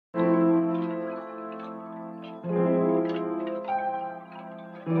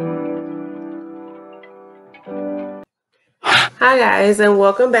Hi guys, and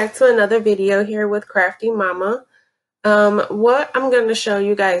welcome back to another video here with Crafty Mama. What I'm going to show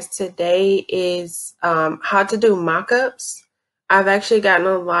you guys today is how to do mock-ups. I've actually gotten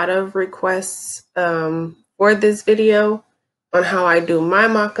a lot of requests for this video on how I do my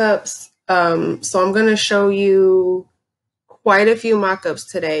mock-ups. So I'm going to show you quite a few mock-ups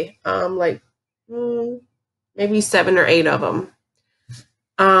today, maybe 7 or 8 of them.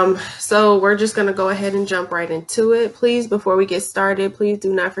 So we're just going to go ahead and jump right into it. Please, before we get started, please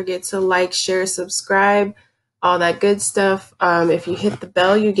do not forget to like, share, subscribe, all that good stuff. If you hit the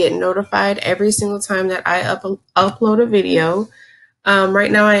bell, you get notified every single time that I upload a video.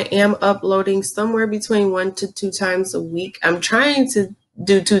 Right now I am uploading somewhere between 1 to 2 times a week. I'm trying to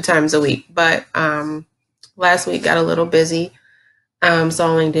do 2 times a week, but last week got a little busy. So I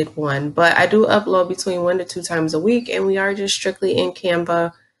only did 1, but I do upload between 1 to 2 times a week, and we are just strictly in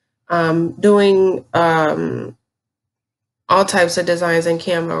Canva, doing all types of designs in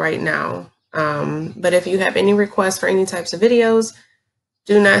Canva right now. But if you have any requests for any types of videos,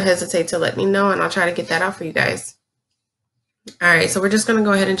 do not hesitate to let me know, and I'll try to get that out for you guys. All right, so we're just going to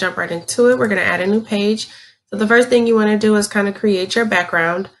go ahead and jump right into it. We're going to add a new page. So the first thing you want to do is kind of create your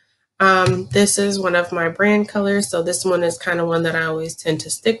background. This is one of my brand colors, so this one is kind of one that I always tend to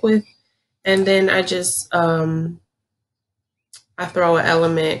stick with. And then I just I throw an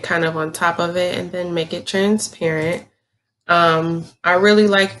element kind of on top of it and then make it transparent. I really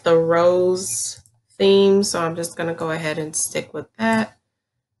like the rose theme, so I'm just going to go ahead and stick with that.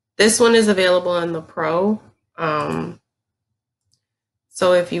 This one is available in the Pro.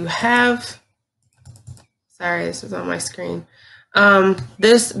 So if you have, sorry, this is on my screen.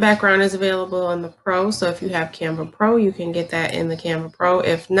 This background is available in the Pro, so if you have Canva Pro, you can get that in the Canva Pro.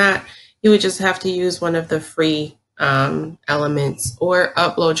 If not, you would just have to use one of the free elements or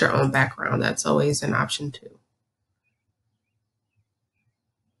upload your own background. That's always an option too.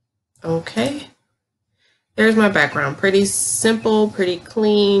 Okay, there's my background. Pretty simple, pretty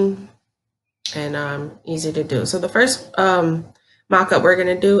clean, and easy to do. So the first mock-up we're going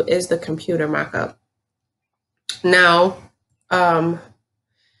to do is the computer mock-up. Now,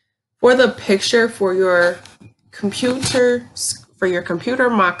 for the picture for your computer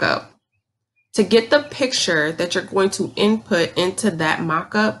mock-up, to get the picture that you're going to input into that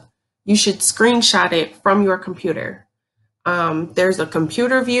mock-up, you should screenshot it from your computer. There's a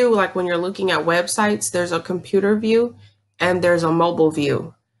computer view, like when you're looking at websites, there's a computer view and there's a mobile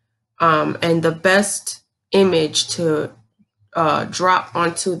view. And the best image to drop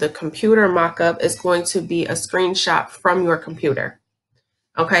onto the computer mock-up is going to be a screenshot from your computer.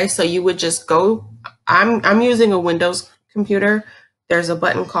 Okay, so you would just go, I'm using a Windows computer. There's a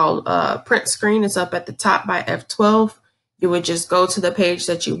button called print screen. It's up at the top by F12. You would just go to the page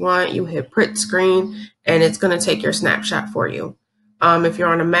that you want, you hit print screen, and it's going to take your snapshot for you. If you're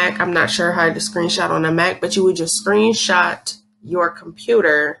on a Mac, I'm not sure how to screenshot on a Mac, but you would just screenshot your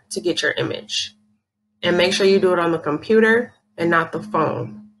computer to get your image. And make sure you do it on the computer and not the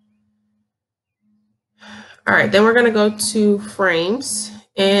phone. All right, then we're going to go to frames.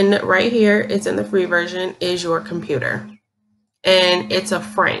 And right here, it's in the free version, is your computer. And it's a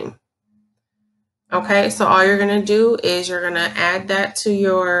frame. Okay, so all you're going to do is you're going to add that to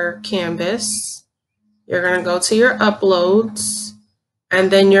your canvas. You're going to go to your uploads, and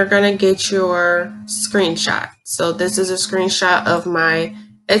then you're going to get your screenshot. So this is a screenshot of my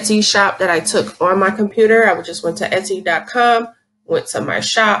Etsy shop that I took on my computer. I just went to Etsy.com, went to my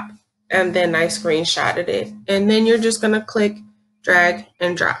shop, and then I screenshotted it. And then you're just going to click, drag,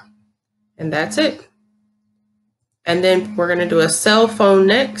 and drop. And that's it. And then we're going to do a cell phone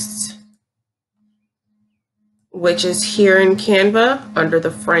next, which is here in Canva under the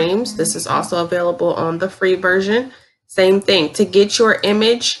frames. This is also available on the free version. Same thing. To get your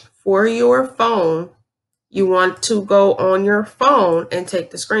image for your phone, you want to go on your phone and take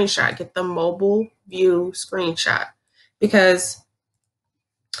the screenshot. Get the mobile view screenshot. Because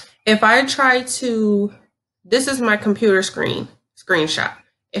if I try to, this is my computer screenshot.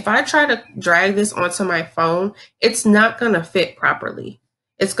 If I try to drag this onto my phone, it's not going to fit properly.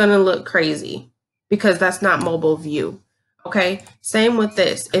 It's going to look crazy because that's not mobile view. Okay, same with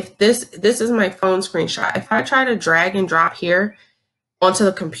this. If this is my phone screenshot. If I try to drag and drop here onto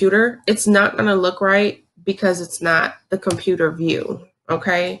the computer, it's not going to look right because it's not the computer view.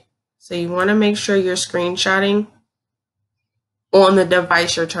 Okay, so you want to make sure you're screenshotting on the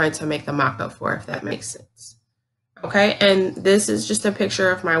device you're trying to make the mock-up for, if that makes sense. Okay, and this is just a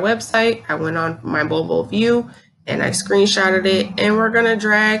picture of my website. I went on my mobile view and I screenshotted it, and we're going to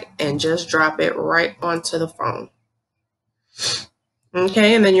drag and just drop it right onto the phone.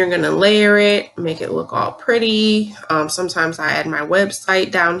 Okay, and then you're going to layer it, make it look all pretty. Sometimes I add my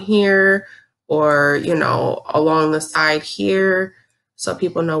website down here or, you know, along the side here so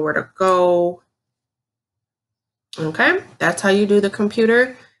people know where to go. Okay, that's how you do the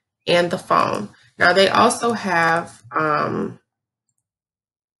computer and the phone. Now they also have a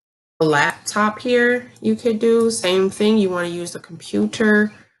laptop here you could do. Same thing, you want to use the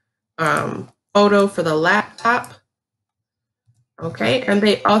computer photo for the laptop. Okay, and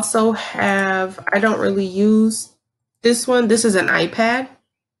they also have, I don't really use this one. This is an iPad.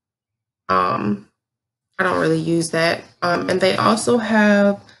 I don't really use that. And they also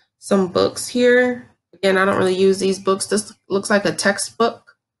have some books here. Again, I don't really use these books. This looks like a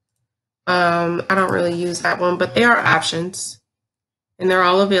textbook. I don't really use that one, but they are options. And they're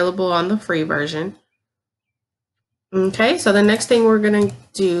all available on the free version. Okay, so the next thing we're going to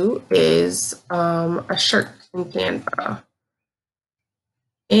do is a shirt in Canva.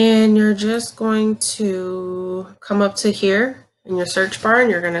 And you're just going to come up to here in your search bar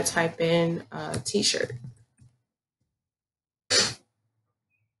and you're going to type in t-shirt.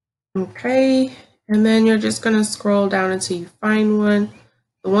 Okay, and then you're just going to scroll down until you find one.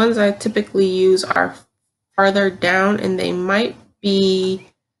 The ones I typically use are farther down and they might be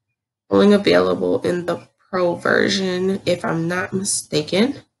only available in the Pro version if I'm not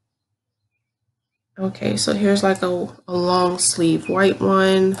mistaken. Okay, so here's like a long sleeve white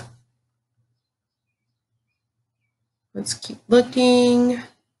one. Let's keep looking.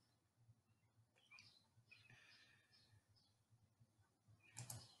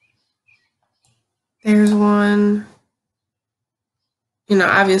 There's one. You know,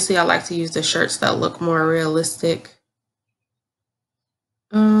 obviously I like to use the shirts that look more realistic.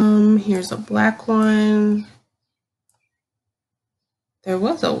 Here's a black one. There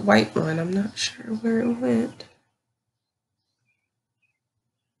was a white one. I'm not sure where it went.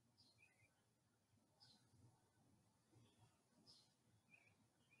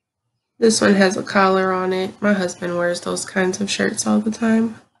 This one has a collar on it. My husband wears those kinds of shirts all the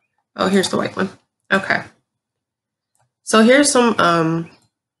time. Oh, here's the white one. Okay. So here's some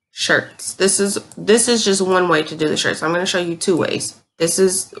shirts. This is just one way to do the shirts. I'm going to show you two ways. This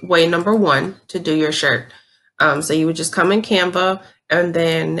is way number one to do your shirt. So you would just come in Canva, and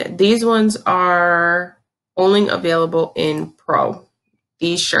then these ones are only available in Pro.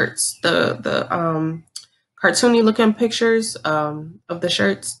 These shirts, the cartoony looking pictures of the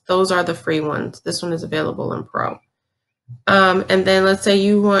shirts, those are the free ones. This one is available in Pro. And then let's say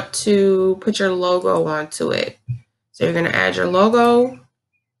you want to put your logo onto it. So you're going to add your logo.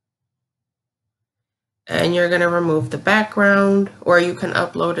 And you're going to remove the background, or you can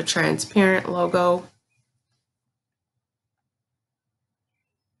upload a transparent logo.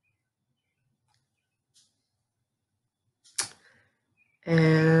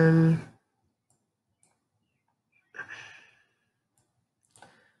 And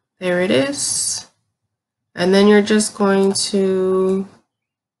there it is. And then you're just going to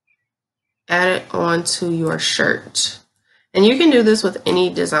add it onto your shirt. And you can do this with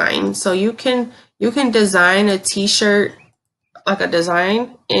any design. So you can design a t-shirt, like a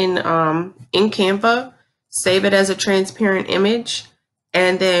design in Canva, save it as a transparent image,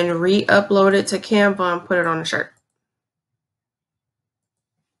 and then re-upload it to Canva and put it on a shirt.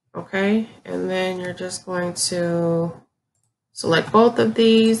 Okay, and then you're just going to select both of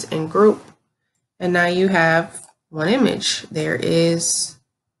these and group, and now you have one image. There is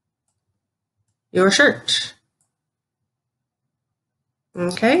your shirt.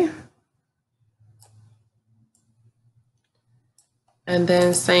 Okay, and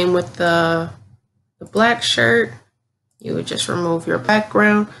then same with the black shirt. You would just remove your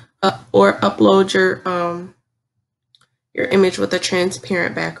background or upload your image with a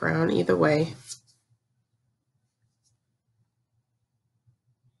transparent background, either way.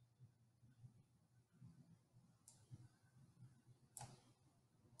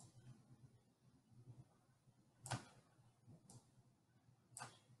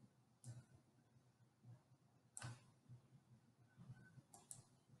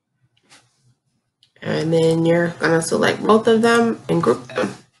 And then you're going to select both of them and group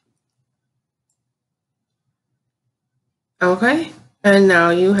them. Okay, and now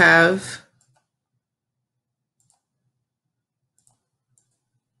you have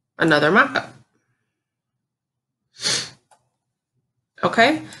another mockup.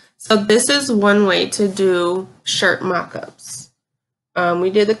 Okay, so this is one way to do shirt mockups.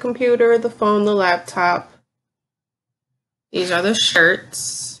 We did the computer, the phone, the laptop. These are the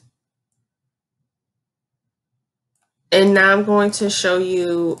shirts. And now I'm going to show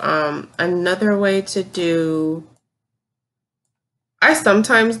you another way to do I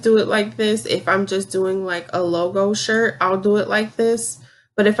sometimes do it like this. If I'm just doing like a logo shirt, I'll do it like this.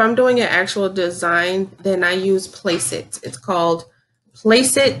 But if I'm doing an actual design, then I use Placeit. It's called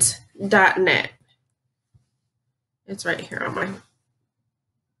Placeit.net. It's right here on my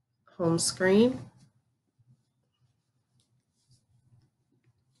home screen.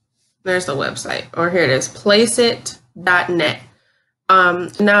 There's the website, or here it is, Placeit.net.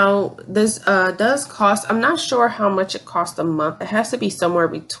 Now this does cost, I'm not sure how much it costs a month. It has to be somewhere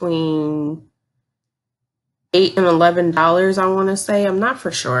between $8 and $11, I want to say. I'm not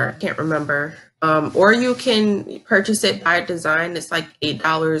for sure. I can't remember. Or you can purchase it by design. It's like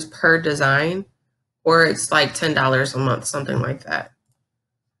 $8 per design, or it's like $10 a month, something like that.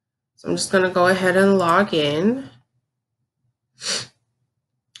 So I'm just going to go ahead and log in.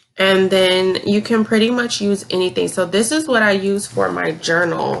 And then you can pretty much use anything. So this is what I use for my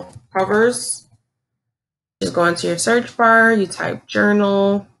journal covers. Just go into your search bar, you type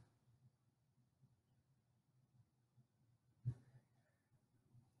journal.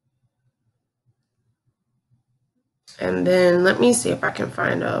 And then let me see if I can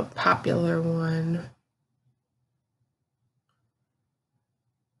find a popular one.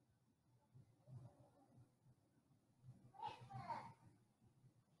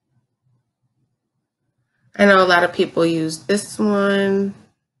 I know a lot of people use this one.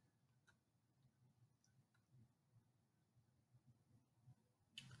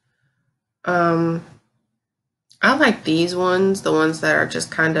 I like these ones, the ones that are just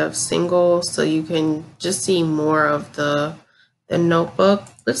kind of single, so you can just see more of the notebook.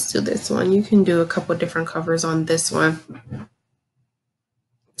 Let's do this one. You can do a couple different covers on this one.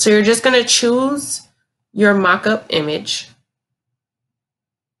 So you're just going to choose your mock-up image.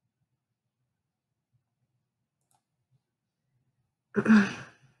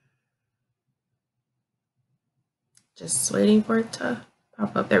 Just waiting for it to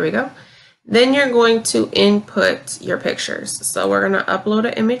pop up. There we go. Then you're going to input your pictures. So we're going to upload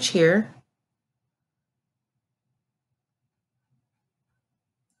an image here.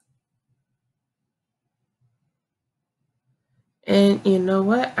 And you know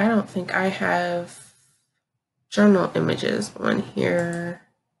what? I don't think I have journal images on here.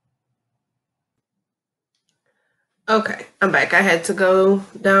 Okay, I'm back. I had to go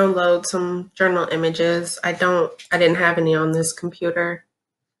download some journal images. I didn't have any on this computer.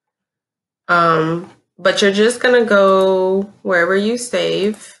 But you're just gonna go wherever you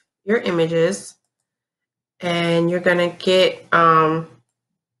save your images, and you're gonna get a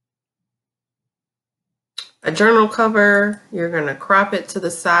journal cover. You're gonna crop it to the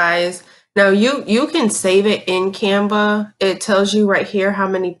size. Now you can save it in Canva. It tells you right here how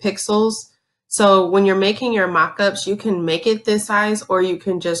many pixels. So when you're making your mock-ups, you can make it this size, or you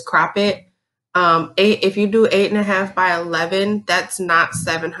can just crop it. If you do 8.5 by 11, that's not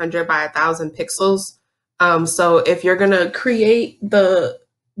 700 by 1,000 pixels. So if you're gonna create the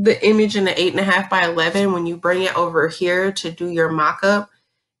image in the 8.5 by 11, when you bring it over here to do your mock-up,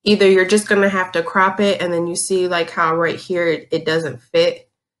 either you're just gonna have to crop it, and then you see like how right here it doesn't fit.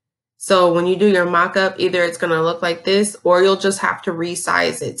 So when you do your mock-up, either it's gonna look like this, or you'll just have to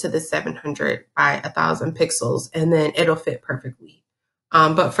resize it to the 700 by 1,000 pixels, and then it'll fit perfectly.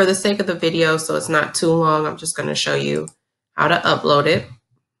 But for the sake of the video, so it's not too long, I'm just gonna show you how to upload it.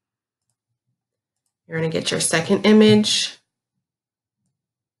 You're gonna get your second image.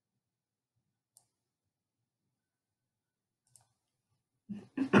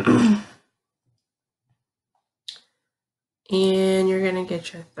 And you're gonna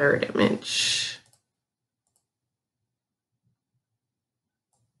get your third image.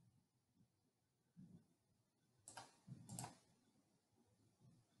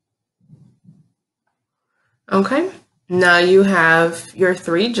 Okay, now you have your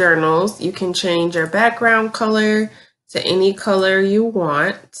 3 journals. You can change your background color to any color you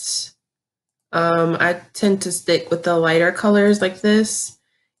want. I tend to stick with the lighter colors like this.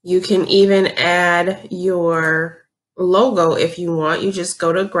 You can even add your logo if you want. You just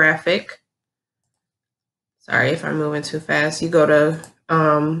go to graphic. Sorry if I'm moving too fast. You go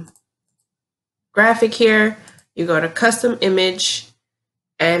to graphic here. You go to custom image.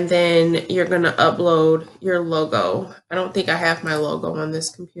 And then you're going to upload your logo. I don't think I have my logo on this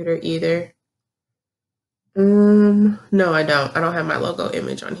computer either. No, I don't. I don't have my logo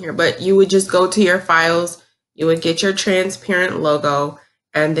image on here. But you would just go to your files. You would get your transparent logo.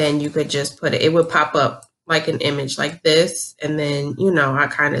 And then you could just put it. It would pop up like an image like this. And then, you know, I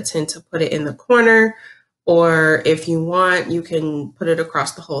kind of tend to put it in the corner. Or if you want, you can put it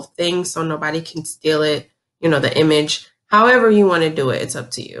across the whole thing so nobody can steal it, you know, the image. However you want to do it, it's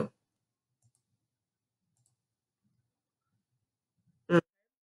up to you.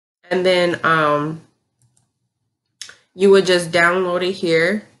 And then you would just download it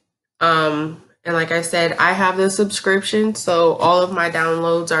here. And like I said, I have the subscription, so all of my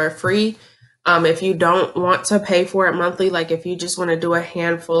downloads are free. If you don't want to pay for it monthly, like if you just want to do a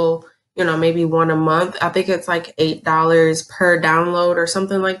handful, you know, maybe one a month, I think it's like $8 per download or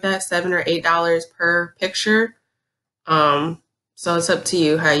something like that, $7 or $8 per picture. So it's up to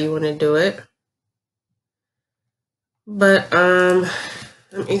you how you want to do it. But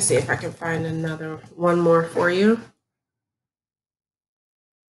let me see if I can find one more for you.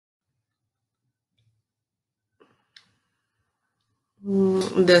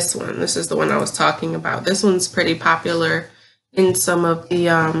 This is the one I was talking about. This one's pretty popular in some of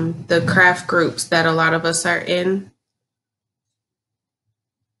the craft groups that a lot of us are in.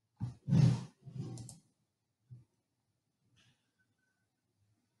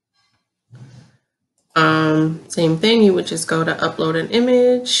 Same thing, you would just go to upload an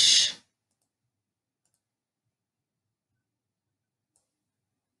image,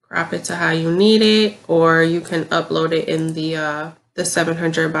 crop it to how you need it, or you can upload it in the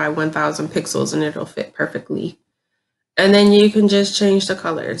 700 by 1000 pixels and it'll fit perfectly. And then you can just change the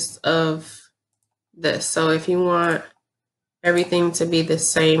colors of this. So if you want everything to be the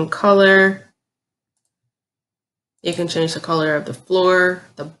same color, you can change the color of the floor,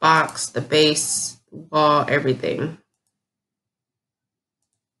 the box, the base, wall, everything.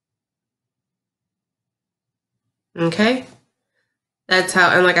 Okay, that's how,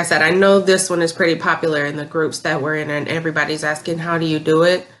 and like I said, I know this one is pretty popular in the groups that we're in, and everybody's asking, how do you do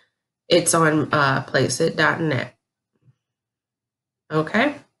it? It's on Placeit.net.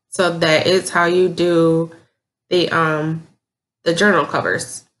 Okay, so that is how you do the journal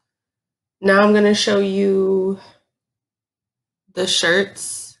covers. Now I'm going to show you the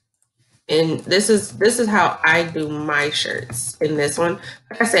shirts, and this is how I do my shirts in this one.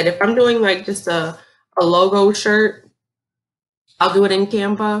 Like I said, if I'm doing like just a logo shirt, I'll do it in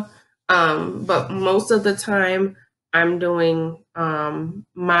Canva, but most of the time I'm doing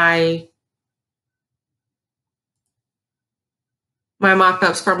my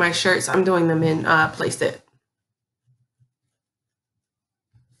mock-ups for my shirts, I'm doing them in Placeit.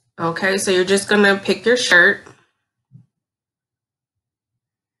 Okay, so you're just gonna pick your shirt.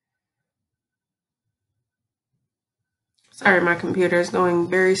 Sorry, my computer is going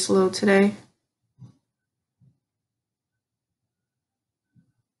very slow today.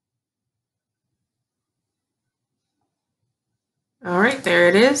 All right, there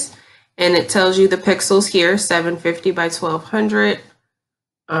it is. And it tells you the pixels here, 750 by 1200.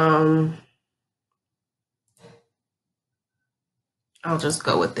 I'll just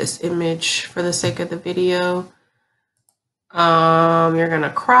go with this image for the sake of the video. You're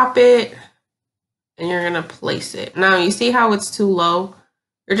gonna crop it and you're gonna place it. Now you see how it's too low?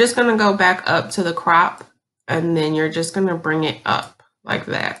 You're just gonna go back up to the crop and then you're just gonna bring it up like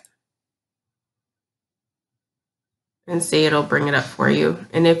that. And see, it'll bring it up for you.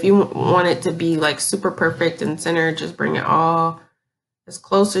 And if you want it to be like super perfect and center, just bring it all as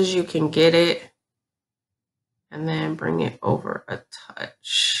close as you can get it. And then bring it over a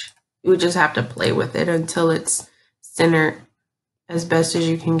touch. You would just have to play with it until it's centered as best as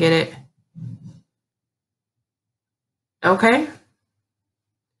you can get it. Okay.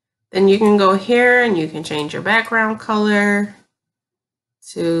 Then you can go here and you can change your background color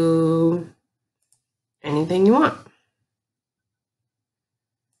to anything you want.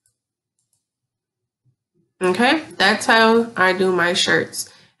 Okay, that's how I do my shirts.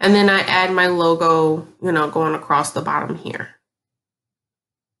 And then I add my logo, you know, going across the bottom here.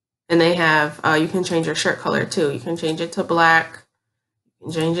 And they have, you can change your shirt color too. You can change it to black, you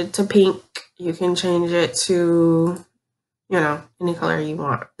can change it to pink, you can change it to, you know, any color you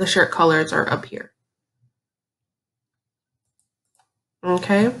want. The shirt colors are up here.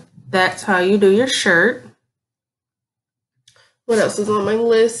 Okay, that's how you do your shirt. What else is on my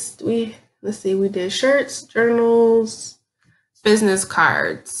list? Let's see, we did shirts, journals, business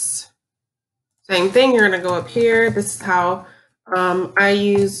cards. Same thing, you're gonna go up here. This is how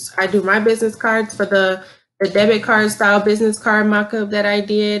I do my business cards for the debit card style business card mock-up that I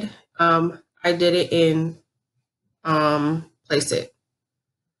did. I did it in Placeit.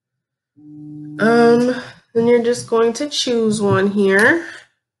 Then you're just going to choose one here.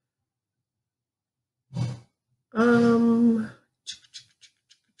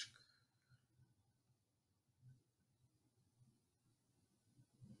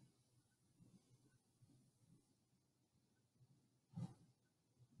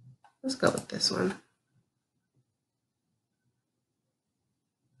 Let's go with this one.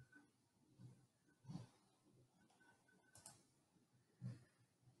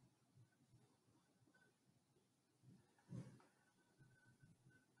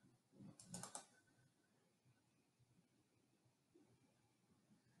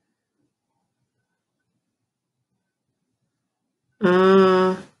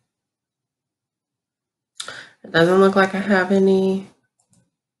 It doesn't look like I have any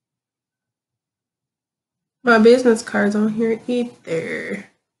my business cards on here either.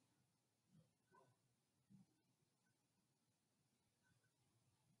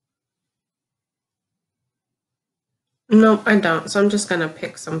 Nope, I don't. So I'm just gonna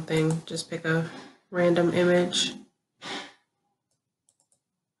pick something. Just pick a random image.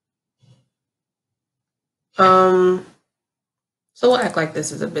 So we'll act like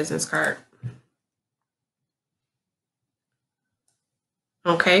this is a business card.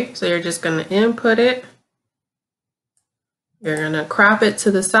 Okay, so you're just gonna input it. You're gonna crop it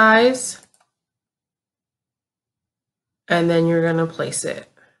to the size. And then you're gonna place it.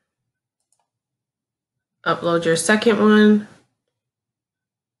 Upload your second one.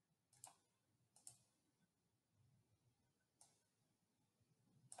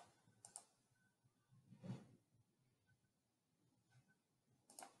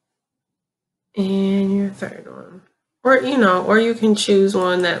 And your third one. Or, or you can choose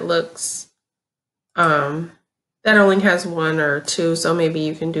one that looks, that only has one or two. So maybe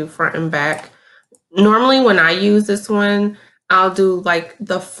you can do front and back. Normally when I use this one, I'll do like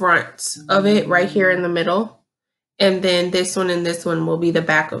the front of it right here in the middle. And then this one and this one will be the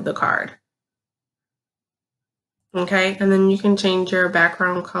back of the card. Okay, and then you can change your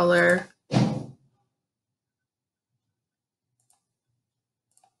background color.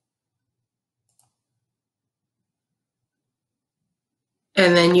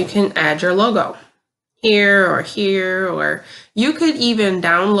 And then you can add your logo here, or you could even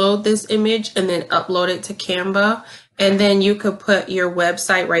download this image and then upload it to Canva. And then you could put your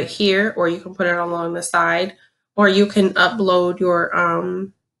website right here, or you can put it along the side, or you can upload your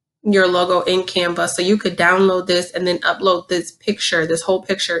logo in Canva. So you could download this and then upload this whole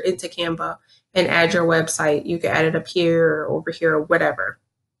picture into Canva and add your website. You could add it up here or over here or whatever.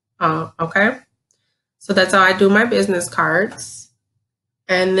 Okay. So that's how I do my business cards.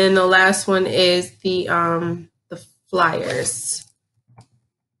 And then the last one is the flyers.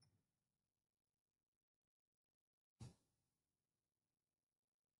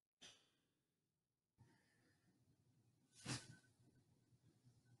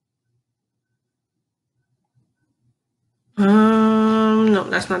 No,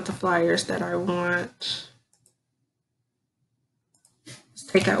 that's not the flyers that I want. Let's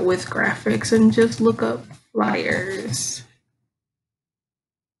take out with graphics and just look up flyers.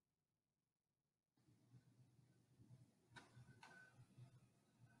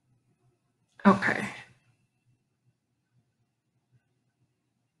 Okay.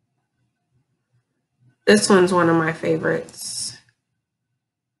 This one's one of my favorites.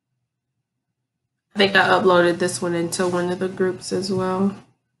 I think I uploaded this one into one of the groups as well.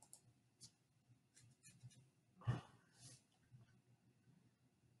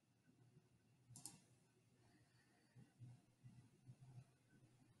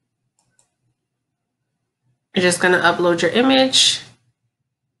 You're just going to upload your image.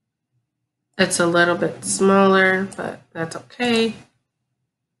 It's a little bit smaller, but that's okay.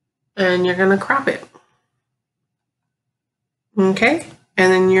 And you're going to crop it. Okay.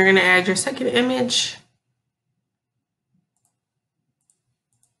 And then you're going to add your second image.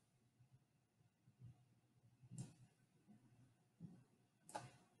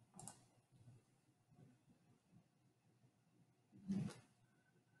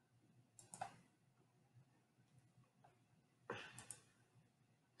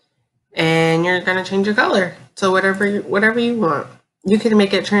 And you're going to change your color to whatever you want. You can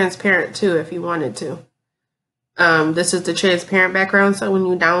make it transparent too if you wanted to. This is the transparent background, so when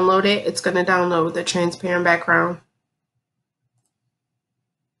you download it, it's going to download the transparent background.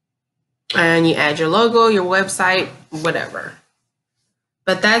 And you add your logo, your website, whatever.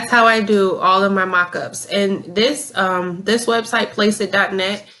 But that's how I do all of my mockups. And this website,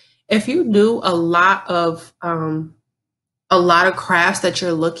 Placeit.net, if you do a lot of crafts that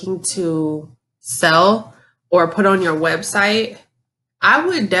you're looking to sell or put on your website, I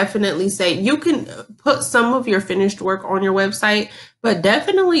would definitely say you can put some of your finished work on your website, but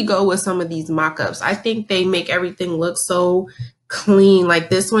definitely go with some of these mockups. I think they make everything look so clean.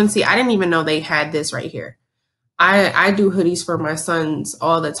 Like this one, see, I didn't even know they had this right here. I do hoodies for my sons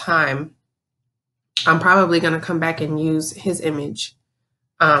all the time. I'm probably going to come back and use his image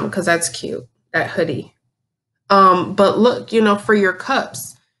because that's cute, that hoodie. But look, for your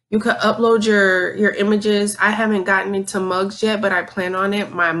cups, you could upload your images. I haven't gotten into mugs yet, but I plan on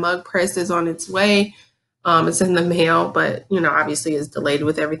it. My mug press is on its way. It's in the mail, but, obviously it's delayed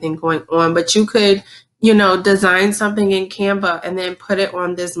with everything going on. But you could, design something in Canva and then put it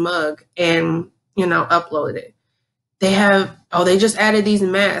on this mug and, upload it. They have, oh, they just added these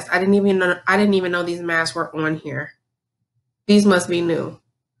masks. I didn't even know these masks were on here. These must be new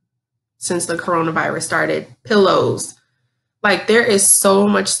since the coronavirus started. Pillows. Like, there is so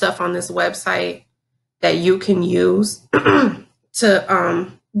much stuff on this website that you can use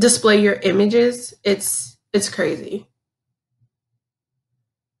to display your images. It's crazy.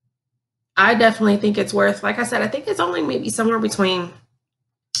 I definitely think it's worth, like I said, I think it's only maybe somewhere between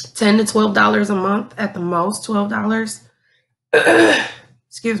 $10 to $12 a month at the most, $12.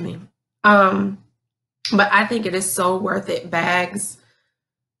 Excuse me. But I think it is so worth it. Bags.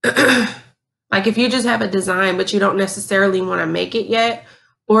 Like, if you just have a design, but you don't necessarily want to make it yet,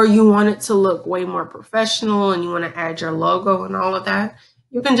 or you want it to look way more professional and you want to add your logo and all of that,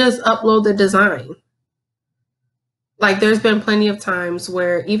 you can just upload the design. Like, there's been plenty of times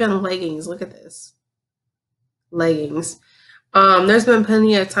where even leggings, look at this. Leggings. There's been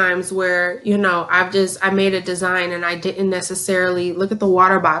plenty of times where, you know, I made a design and I didn't necessarily, look at the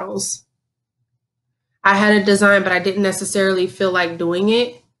water bottles. I had a design, but I didn't necessarily feel like doing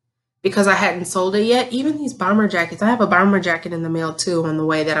it because I hadn't sold it yet. Even these bomber jackets. I have a bomber jacket in the mail too on the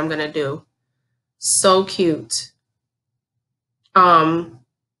way that I'm going to do. So cute.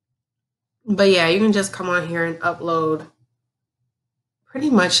 But yeah, you can just come on here and upload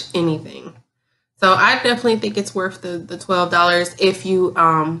pretty much anything. So I definitely think it's worth the $12 if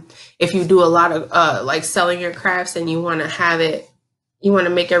you do a lot of like selling your crafts and you want to have it, you want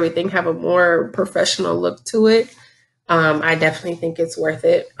to make everything have a more professional look to it. I definitely think it's worth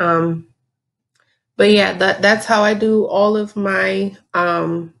it. But yeah, that's how I do all of my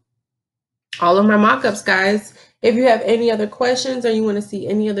mock-ups, guys. If you have any other questions or you want to see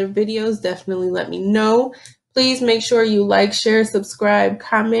any other videos, definitely let me know. Please make sure you like, share, subscribe,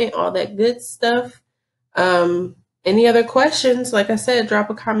 comment, all that good stuff. Any other questions, like I said, drop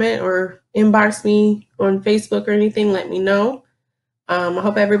a comment or inbox me on Facebook or anything, let me know. I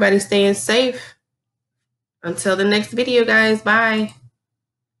hope everybody's staying safe. Until the next video, guys. Bye.